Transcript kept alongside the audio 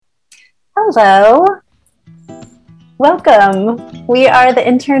Hello. Welcome. We are the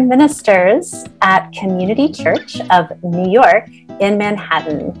intern ministers at Community Church of New York in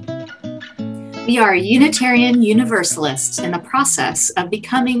Manhattan. We are Unitarian Universalists in the process of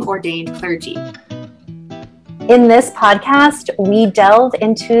becoming ordained clergy. In this podcast, we delve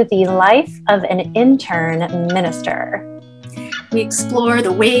into the life of an intern minister. We explore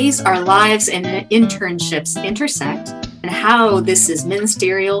the ways our lives and internships intersect and how this is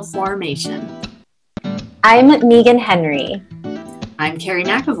ministerial formation. I'm Megan Henry. I'm Carrie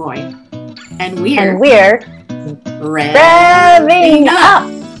McAvoy. And we're revving up.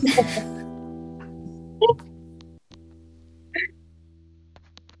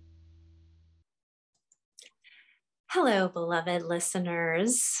 Hello, beloved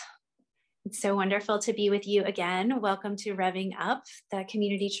listeners. It's so wonderful to be with you again. Welcome to Revving Up, the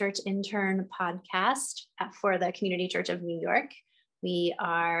Community Church Intern podcast for the Community Church of New York. We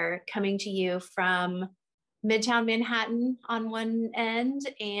are coming to you from Midtown Manhattan on one end.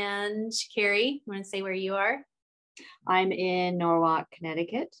 And Carrie, you want to say where you are? I'm in Norwalk,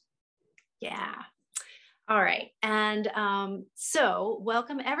 Connecticut. Yeah. All right. And so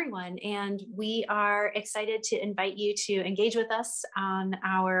welcome everyone. And we are excited to invite you to engage with us on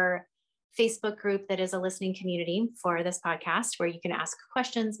our Facebook group that is a listening community for this podcast, where you can ask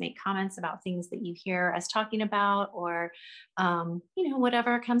questions, make comments about things that you hear us talking about, or,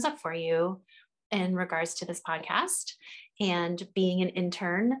 whatever comes up for you in regards to this podcast. And being an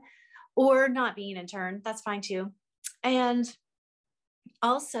intern or not being an intern, that's fine too. And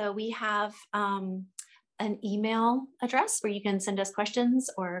also we have an email address where you can send us questions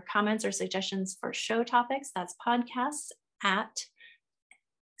or comments or suggestions for show topics. That's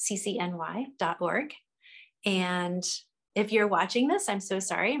podcasts@ccny.org. And if you're watching this, I'm so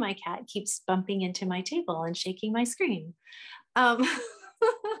sorry. My cat keeps bumping into my table and shaking my screen.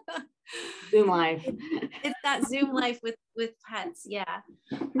 Zoom life. It's that Zoom life with pets. Yeah.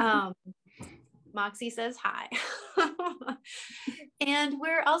 Moxie says hi. And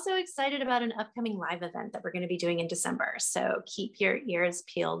we're also excited about an upcoming live event that we're going to be doing in December. So keep your ears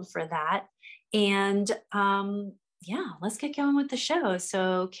peeled for that. And let's get going with the show.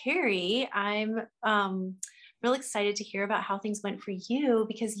 So Carrie, I'm real excited to hear about how things went for you,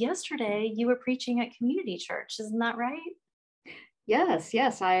 because yesterday you were preaching at Community Church. Isn't that right? Yes.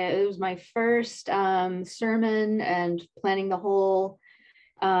 It was my first sermon, and planning the whole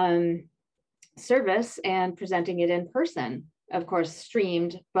service and presenting it in person, of course,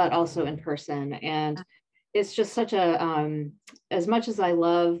 streamed, but also in person. And it's just such a, as much as I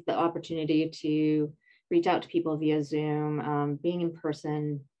love the opportunity to reach out to people via Zoom, being in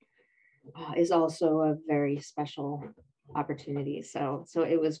person is also a very special opportunity. So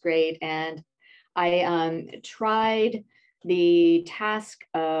it was great. And I tried the task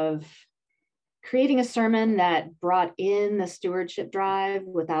of creating a sermon that brought in the stewardship drive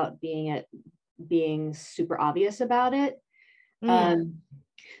without being super obvious about it.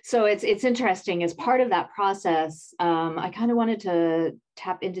 So it's interesting. As part of that process, I kind of wanted to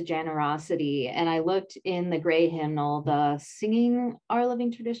tap into generosity, and I looked in the Gray hymnal, the Singing Our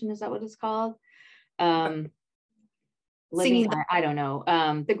Living Tradition. Is that what it's called? I don't know.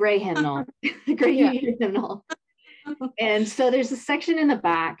 The Gray hymnal, the Gray hymnal. And so there's a section in the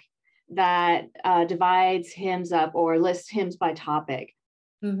back that divides hymns up or lists hymns by topic.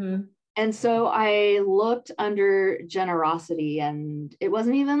 Mm-hmm. And so I looked under generosity, and it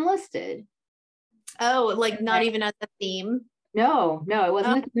wasn't even listed. Oh, like not even as a theme? No, it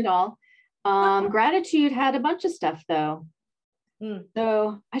wasn't a theme at all. Gratitude had a bunch of stuff though.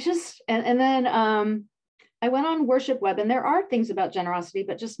 So I just, and then I went on Worship Web, and there are things about generosity,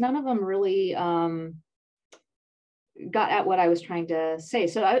 but just none of them really got at what I was trying to say.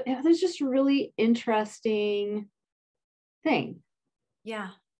 So it was just a really interesting thing. Yeah.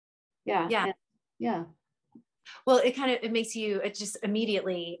 Well, it just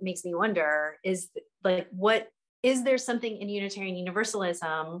immediately makes me wonder, is there something in Unitarian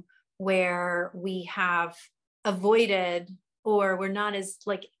Universalism where we have avoided, or we're not as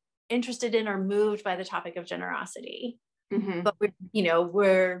interested in or moved by the topic of generosity? Mm-hmm. But we're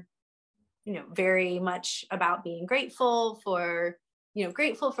very much about being grateful for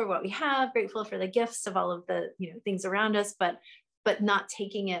what we have, grateful for the gifts of all of the things around us, but not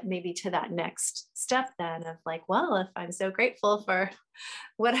taking it maybe to that next step then of if I'm so grateful for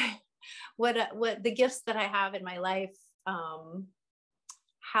what the gifts that I have in my life, how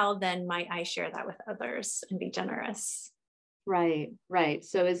then might I share that with others and be generous? Right.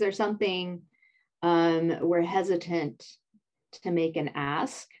 So is there something we're hesitant to make an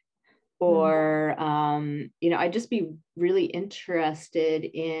ask, or, I'd just be really interested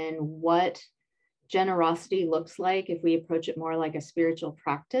in what generosity looks like if we approach it more like a spiritual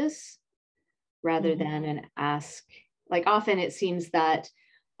practice rather than an ask. Like often it seems that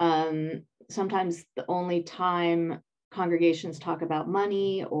sometimes the only time congregations talk about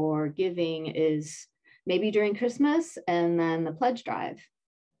money or giving is maybe during Christmas and then the pledge drive.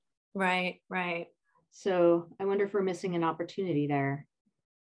 Right. So I wonder if we're missing an opportunity there.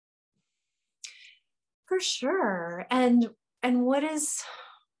 For sure. And what is,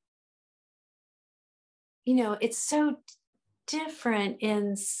 it's so different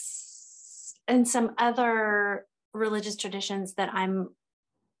in some other religious traditions that I'm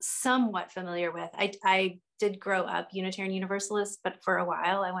somewhat familiar with. I did grow up Unitarian Universalist, but for a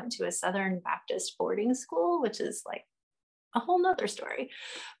while I went to a Southern Baptist boarding school, which is like a whole nother story.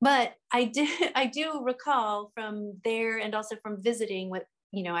 But I do recall from there, and also from visiting with,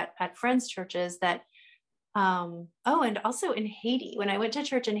 at friends' churches, that, and also in Haiti, when I went to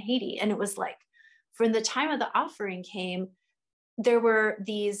church in Haiti, and it was like, from the time of the offering came, there were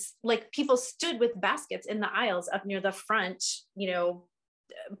these, like, people stood with baskets in the aisles up near the front,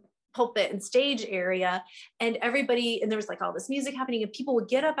 pulpit and stage area, and everybody, and there was like all this music happening, and people would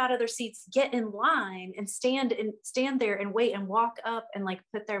get up out of their seats, get in line, and stand there and wait and walk up and like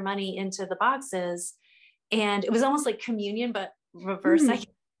put their money into the boxes. And it was almost like communion, but reverse. Reverse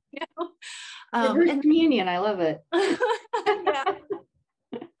communion. I love it. Yeah.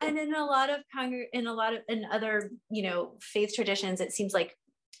 And in other, faith traditions, it seems like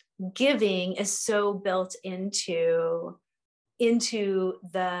giving is so built into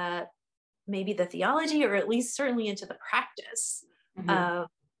maybe the theology, or at least certainly into the practice of,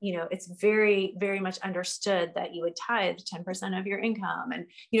 it's very, very much understood that you would tithe 10% of your income. And,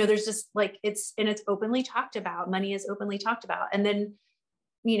 there's just like, it's openly talked about. Money is openly talked about. And then,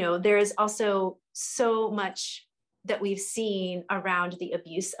 there is also so much that we've seen around the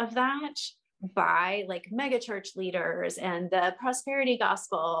abuse of that by like mega church leaders and the prosperity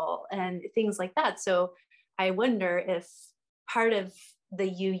gospel and things like that. So I wonder if part of the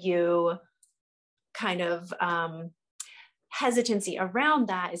UU kind of hesitancy around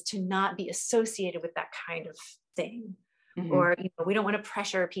that is to not be associated with that kind of thing. Or, we don't want to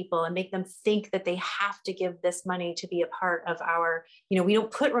pressure people and make them think that they have to give this money to be a part of our, we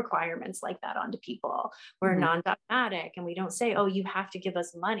don't put requirements like that onto people. We're non-dogmatic, and we don't say, oh, you have to give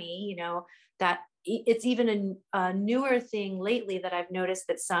us money, that it's even a newer thing lately that I've noticed,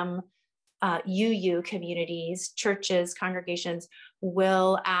 that some UU communities, churches, congregations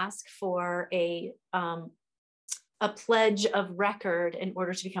will ask for a pledge of record in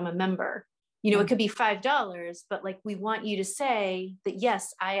order to become a member. It could be $5, but like, we want you to say that,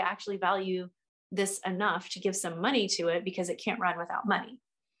 yes, I actually value this enough to give some money to it, because it can't run without money.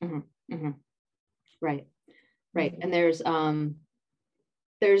 Right. And there's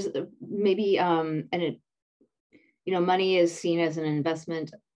maybe, money is seen as an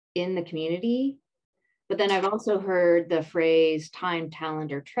investment in the community, but then I've also heard the phrase time,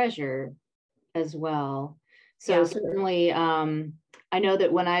 talent, or treasure as well. So certainly, I know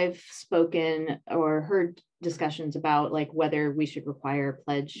that when I've spoken or heard discussions about like whether we should require a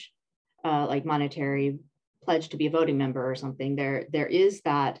pledge, like monetary pledge to be a voting member or something, there is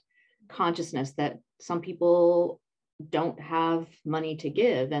that consciousness that some people don't have money to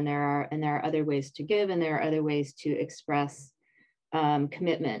give, and there are other ways to give, and there are other ways to express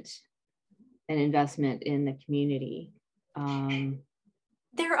commitment and investment in the community.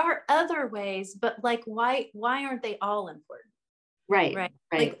 There are other ways, but like, why aren't they all important? Right.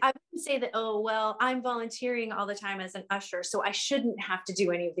 Like, I wouldn't say that, oh, well, I'm volunteering all the time as an usher, so I shouldn't have to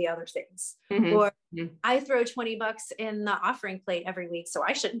do any of the other things. Or I throw $20 in the offering plate every week, so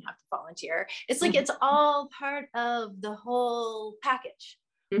I shouldn't have to volunteer. It's like, it's all part of the whole package.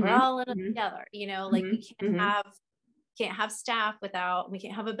 We're all in it together, like we can't have staff without, we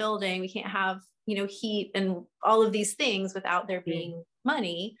can't have a building, we can't have, heat and all of these things without there being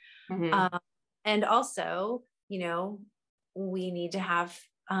money. And also, we need to have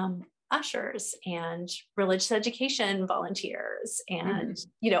ushers and religious education volunteers and,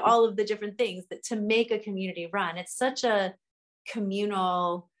 all of the different things that to make a community run. It's such a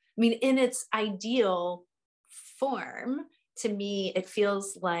communal, in its ideal form, to me, it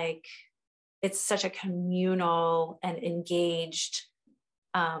feels like it's such a communal and engaged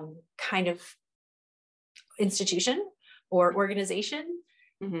kind of institution or organization.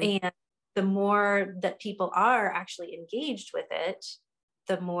 And the more that people are actually engaged with it,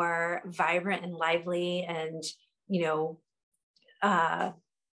 the more vibrant and lively and,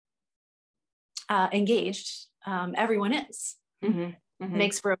 engaged everyone is.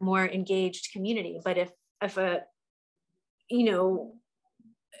 makes for a more engaged community. But if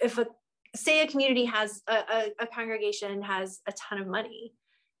say a community has a congregation has a ton of money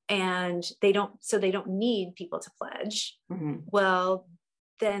and they don't need people to pledge, well,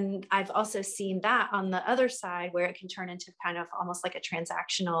 then I've also seen that on the other side where it can turn into kind of almost like a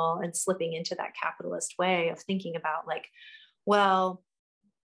transactional and slipping into that capitalist way of thinking about like, well,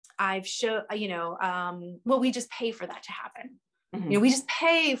 we just pay for that to happen. We just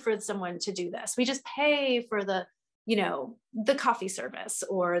pay for someone to do this. We just pay for the coffee service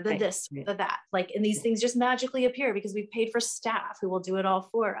or the this, the that, like, and these things just magically appear because we've paid for staff who will do it all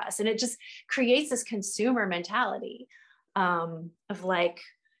for us. And it just creates this consumer mentality of like,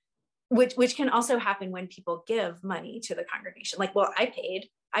 which can also happen when people give money to the congregation. Like, well, I paid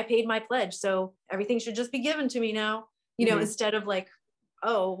my pledge, so everything should just be given to me now, instead of like,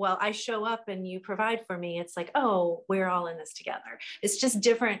 oh, well, I show up and you provide for me. It's like, oh, we're all in this together. It's just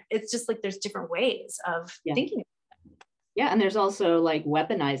different. It's just like, there's different ways of thinking. Yeah. And there's also like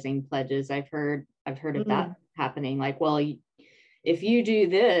weaponizing pledges. I've heard of that happening. Like, well, if you do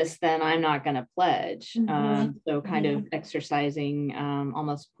this, then I'm not going to pledge. So kind of exercising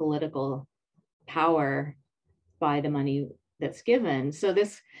almost political power by the money that's given. So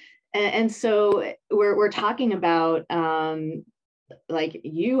this, and so we're talking about like,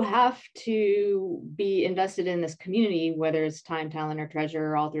 you have to be invested in this community, whether it's time, talent, or treasure,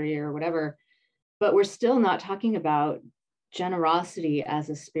 or all three, or whatever. But we're still not talking about generosity as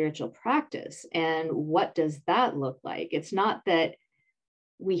a spiritual practice. And what does that look like? It's not that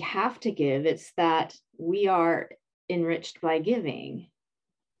we have to give, it's that we are enriched by giving.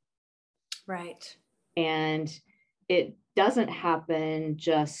 Right. And it doesn't happen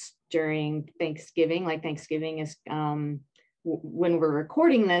just during Thanksgiving. Like, Thanksgiving is, when we're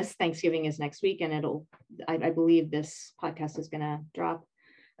recording this, Thanksgiving is next week, and I believe this podcast is going to drop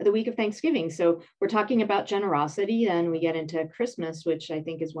the week of Thanksgiving. So we're talking about generosity, and we get into Christmas, which I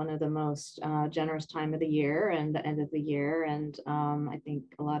think is one of the most generous time of the year and the end of the year. And I think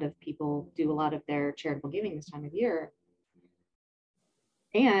a lot of people do a lot of their charitable giving this time of year.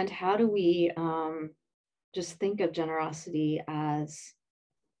 And how do we just think of generosity as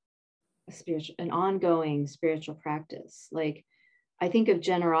an ongoing spiritual practice? Like, I think of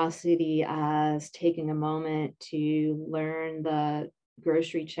generosity as taking a moment to learn the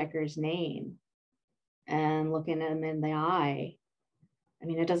grocery checker's name and looking at them in the eye. I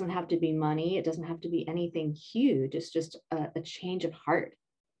mean, it doesn't have to be money. It doesn't have to be anything huge. It's just a change of heart,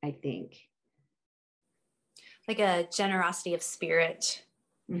 I think. Like a generosity of spirit,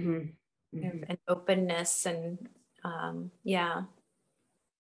 and openness, and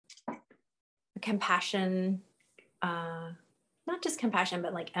compassion, not just compassion,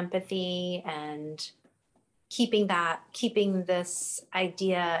 but like empathy, and keeping this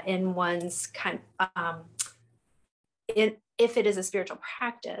idea in one's if it is a spiritual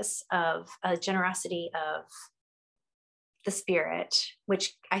practice of a generosity of the spirit,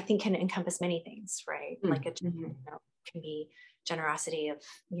 which I think can encompass many things, right? Like it can be generosity of,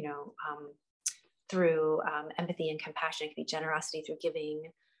 through empathy and compassion. It can be generosity through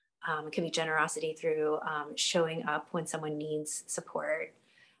giving. It can be generosity through showing up when someone needs support.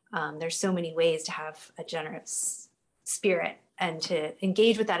 There's so many ways to have a generous spirit and to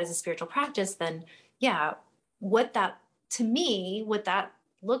engage with that as a spiritual practice. Then, what that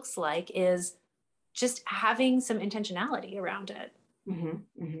looks like is just having some intentionality around it.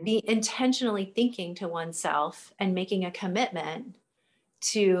 Be intentionally thinking to oneself and making a commitment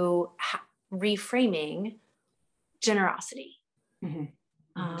to reframing generosity, and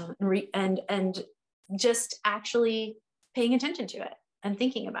just actually paying attention to it and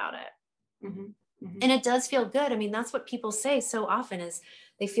thinking about it. And it does feel good. I mean, that's what people say so often, is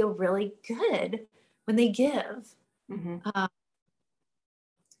they feel really good when they give. And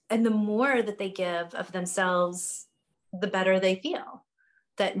the more that they give of themselves, the better they feel.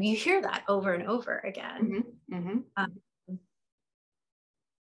 That you hear that over and over again.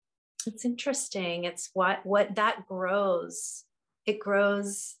 It's interesting. It's what that grows. It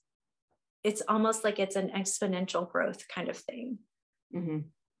grows. It's almost like it's an exponential growth kind of thing.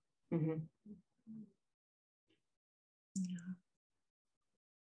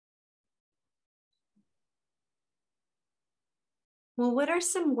 Well, what are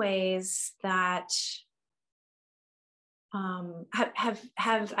some ways that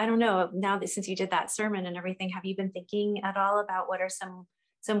have I don't know, now that since you did that sermon and everything, have you been thinking at all about what are some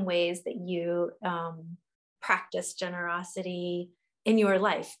ways that you practice generosity in your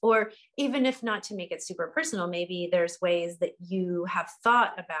life. Or even if not to make it super personal, maybe there's ways that you have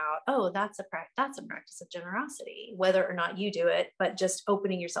thought about, oh, that's a practice of generosity, whether or not you do it, but just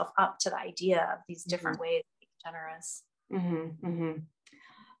opening yourself up to the idea of these different ways of being generous.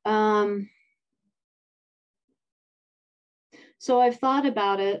 So I've thought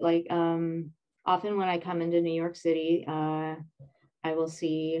about it, like often when I come into New York City, I will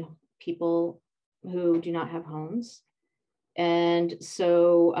see people who do not have homes. And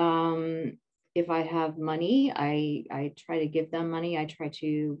so if I have money, I try to give them money. I try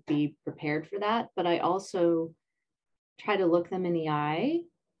to be prepared for that, but I also try to look them in the eye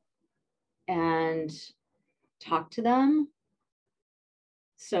and talk to them.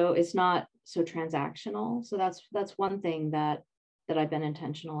 So it's not so transactional. So that's one thing that I've been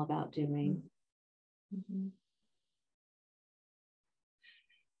intentional about doing.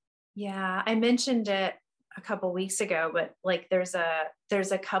 Yeah, I mentioned it a couple weeks ago, but like there's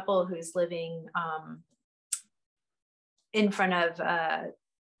a couple who's living in front of a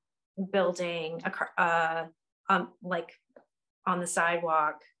building, like on the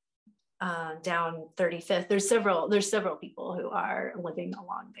sidewalk down 35th. There's several people who are living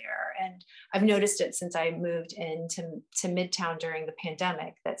along there, and I've noticed it since I moved into Midtown during the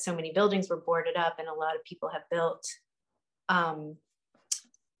pandemic that so many buildings were boarded up, and a lot of people have built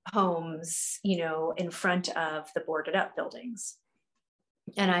homes, in front of the boarded up buildings.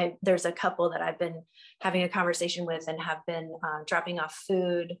 And there's a couple that I've been having a conversation with and have been dropping off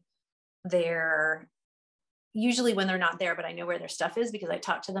food there, usually when they're not there, but I know where their stuff is because I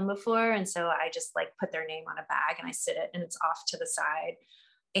talked to them before. And so I just like put their name on a bag and I sit it and it's off to the side.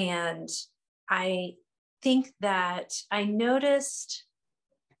 And I think that I noticed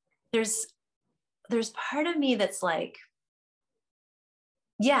there's part of me that's like,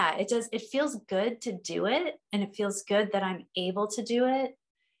 yeah, it feels good to do it. And it feels good that I'm able to do it.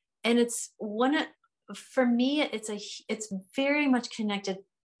 And for me, it's very much connected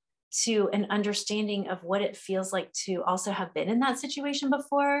to an understanding of what it feels like to also have been in that situation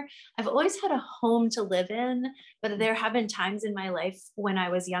before. I've always had a home to live in, but there have been times in my life when I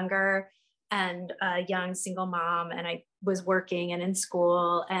was younger and a young single mom, and I was working and in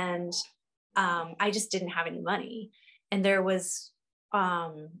school, and I just didn't have any money. And it was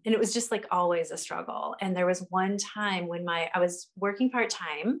just like always a struggle. And there was one time when I was working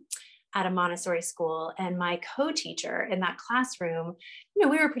part-time at a Montessori school, and my co-teacher in that classroom, we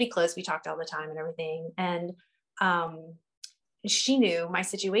were pretty close. We talked all the time and everything. And she knew my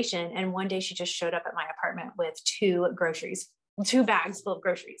situation. And one day she just showed up at my apartment with 2 bags full of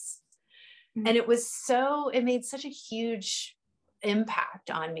groceries. Mm-hmm. And it made such a huge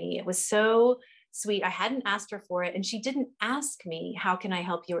impact on me. It was so sweet. I hadn't asked her for it. And she didn't ask me, how can I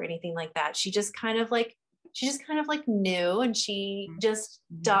help you or anything like that. She just kind of knew, and she just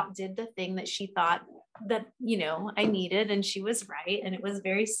did the thing that she thought that, I needed, and she was right. And it was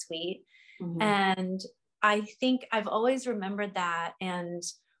very sweet. Mm-hmm. And I think I've always remembered that, and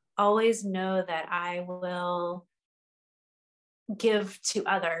always know that I will give to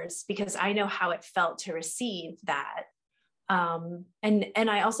others because I know how it felt to receive that. And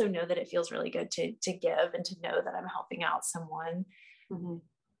I also know that it feels really good to give and to know that I'm helping out someone. Mm-hmm.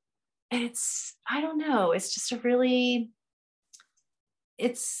 And I don't know, it's just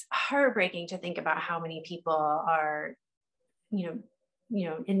it's heartbreaking to think about how many people are, in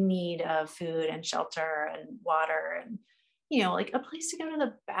need of food and shelter and water and, like a place to go to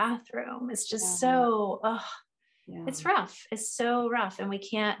the bathroom. It's just it's rough. It's so rough. And we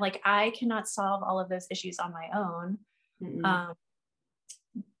can't, I cannot solve all of those issues on my own. Mm-hmm.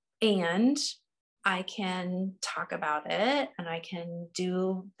 And I can talk about it, and I can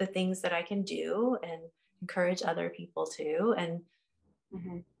do the things that I can do and encourage other people to. And,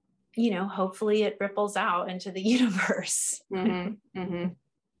 mm-hmm. Hopefully it ripples out into the universe. Mm-hmm. Mm-hmm.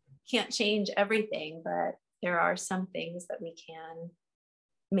 Can't change everything, but there are some things that we can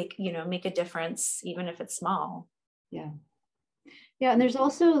make a difference, even if it's small. Yeah. Yeah. And there's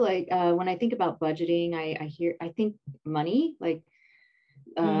also when I think about budgeting, I think money,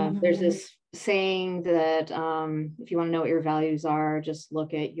 mm-hmm. There's this saying that if you want to know what your values are, just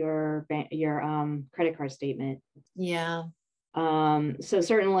look at your credit card statement. Yeah. So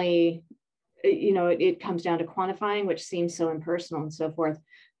certainly, it comes down to quantifying, which seems so impersonal and so forth.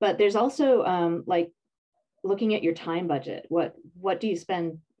 But there's also looking at your time budget. What do you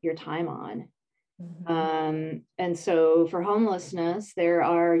spend your time on? Mm-hmm. And so for homelessness, there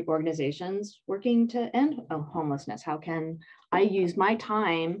are organizations working to end homelessness. How can I use my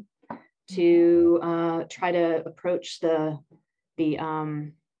time to try to approach the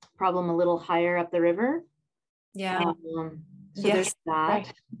problem a little higher up the river? Yeah. So there's that.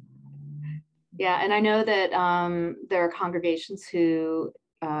 Right. Yeah, and I know that there are congregations who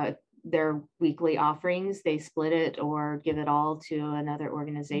their weekly offerings, they split it or give it all to another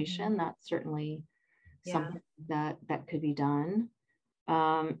organization. That's certainly something that could be done.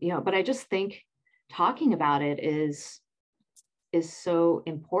 But I just think talking about it is so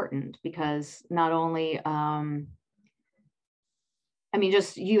important, because not only,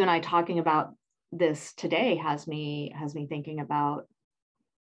 just you and I talking about this today has me thinking about,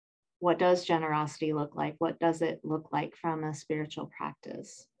 what does generosity look like? What does it look like from a spiritual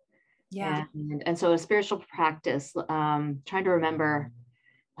practice? Yeah. And so a spiritual practice, trying to remember,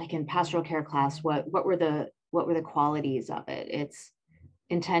 like in pastoral care class, what were the qualities of it? It's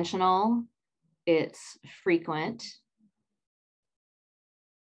intentional, it's frequent,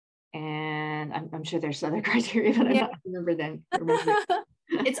 and I'm sure there's other criteria, but I'm not remember them.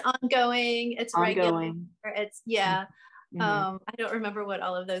 It's ongoing, it's ongoing. regular, it's I don't remember what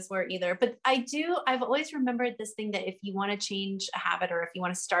all of those were either, but I've always remembered this thing that if you want to change a habit, or if you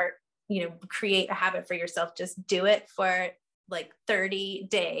want to start, create a habit for yourself, just do it for like 30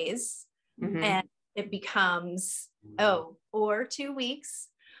 days and it becomes, or 2 weeks.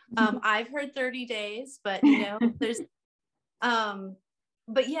 I've heard 30 days, but there's,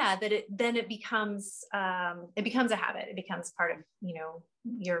 but yeah, that it becomes a habit. It becomes part of,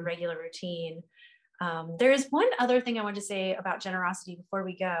 your regular routine. There is one other thing I want to say about generosity before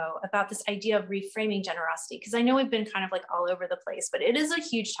we go, about this idea of reframing generosity, because I know we've been kind of like all over the place, but it is a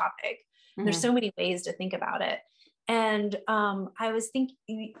huge topic. There's so many ways to think about it. And I was thinking,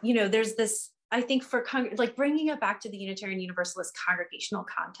 there's this, I think for like bringing it back to the Unitarian Universalist congregational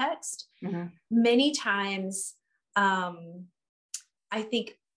context, many times, I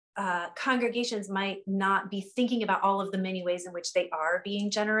think congregations might not be thinking about all of the many ways in which they are being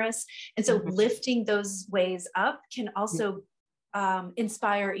generous. And so lifting those ways up can also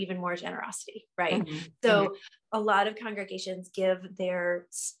inspire even more generosity, right? So a lot of congregations give their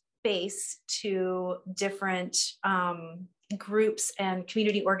space to different groups and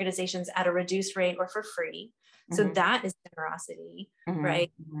community organizations at a reduced rate or for free. So that is generosity,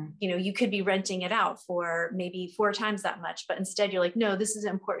 right? You could be renting it out for maybe 4 times that much, but instead you're like, no, this is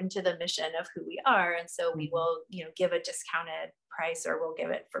important to the mission of who we are. And so we will, give a discounted price, or we'll give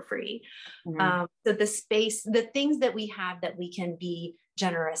it for free. So the space, the things that we have that we can be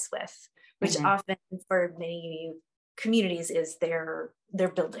generous with, which often for many communities is their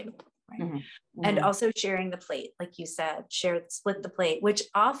building, right? And also sharing the plate, like you said, split the plate, which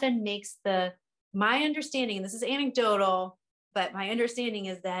often makes my understanding, and this is anecdotal, but my understanding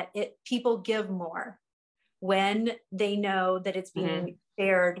is that people give more when they know that it's being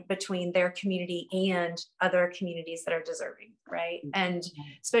shared between their community and other communities that are deserving, right? And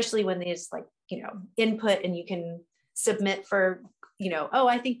especially when there's like, input, and you can submit for,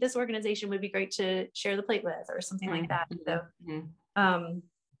 I think this organization would be great to share the plate with, or something like that. So,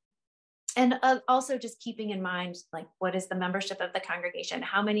 and also just keeping in mind, like, what is the membership of the congregation?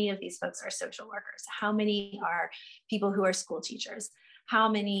 How many of these folks are social workers? How many are people who are school teachers? How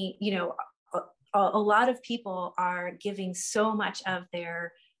many, a lot of people are giving so much of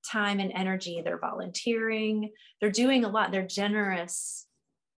their time and energy. They're volunteering, they're doing a lot. They're generous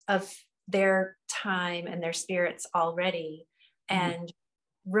of their time and their spirits already. And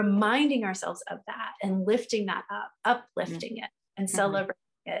reminding ourselves of that and lifting that up, uplifting it and celebrating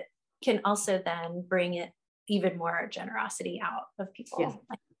it can also then bring it even more generosity out of people.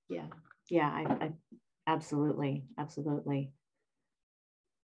 I absolutely.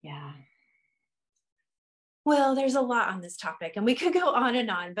 Yeah. Well, there's a lot on this topic, and we could go on and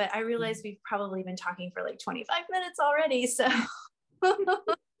on, but I realize we've probably been talking for like 25 minutes already. So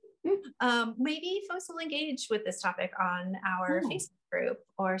maybe folks will engage with this topic on our Facebook group,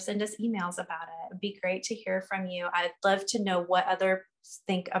 or send us emails about it. It'd be great to hear from you. I'd love to know what others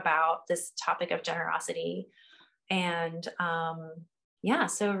think about this topic of generosity. And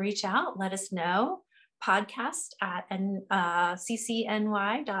so reach out, let us know. Podcast at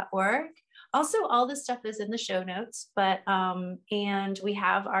ccny.org. Also, all this stuff is in the show notes, but and we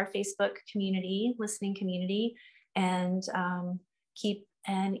have our Facebook community, listening community, and keep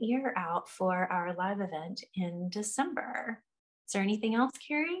an ear out for our live event in December. Is there anything else,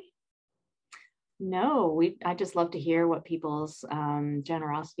 Carrie? No, I just love to hear what people's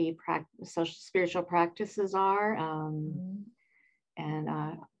generosity social spiritual practices are, and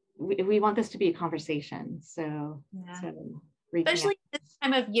we want this to be a conversation. So especially this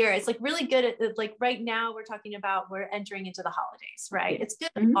time of year, it's like really good at, like, right now we're talking about, we're entering into the holidays, right? It's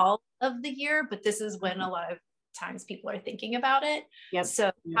good all of the year, but this is when a lot of times people are thinking about it.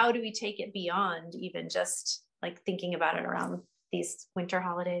 So how do we take it beyond even just like thinking about it around these winter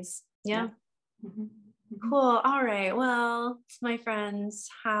holidays. Yeah. Mm-hmm. Cool. All right. Well, my friends,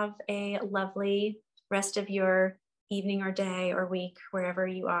 have a lovely rest of your evening or day or week, wherever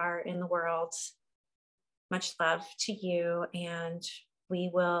you are in the world. Much love to you. And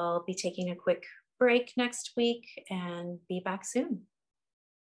we will be taking a quick break next week and be back soon.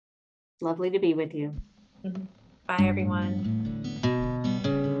 Lovely to be with you. Bye, everyone.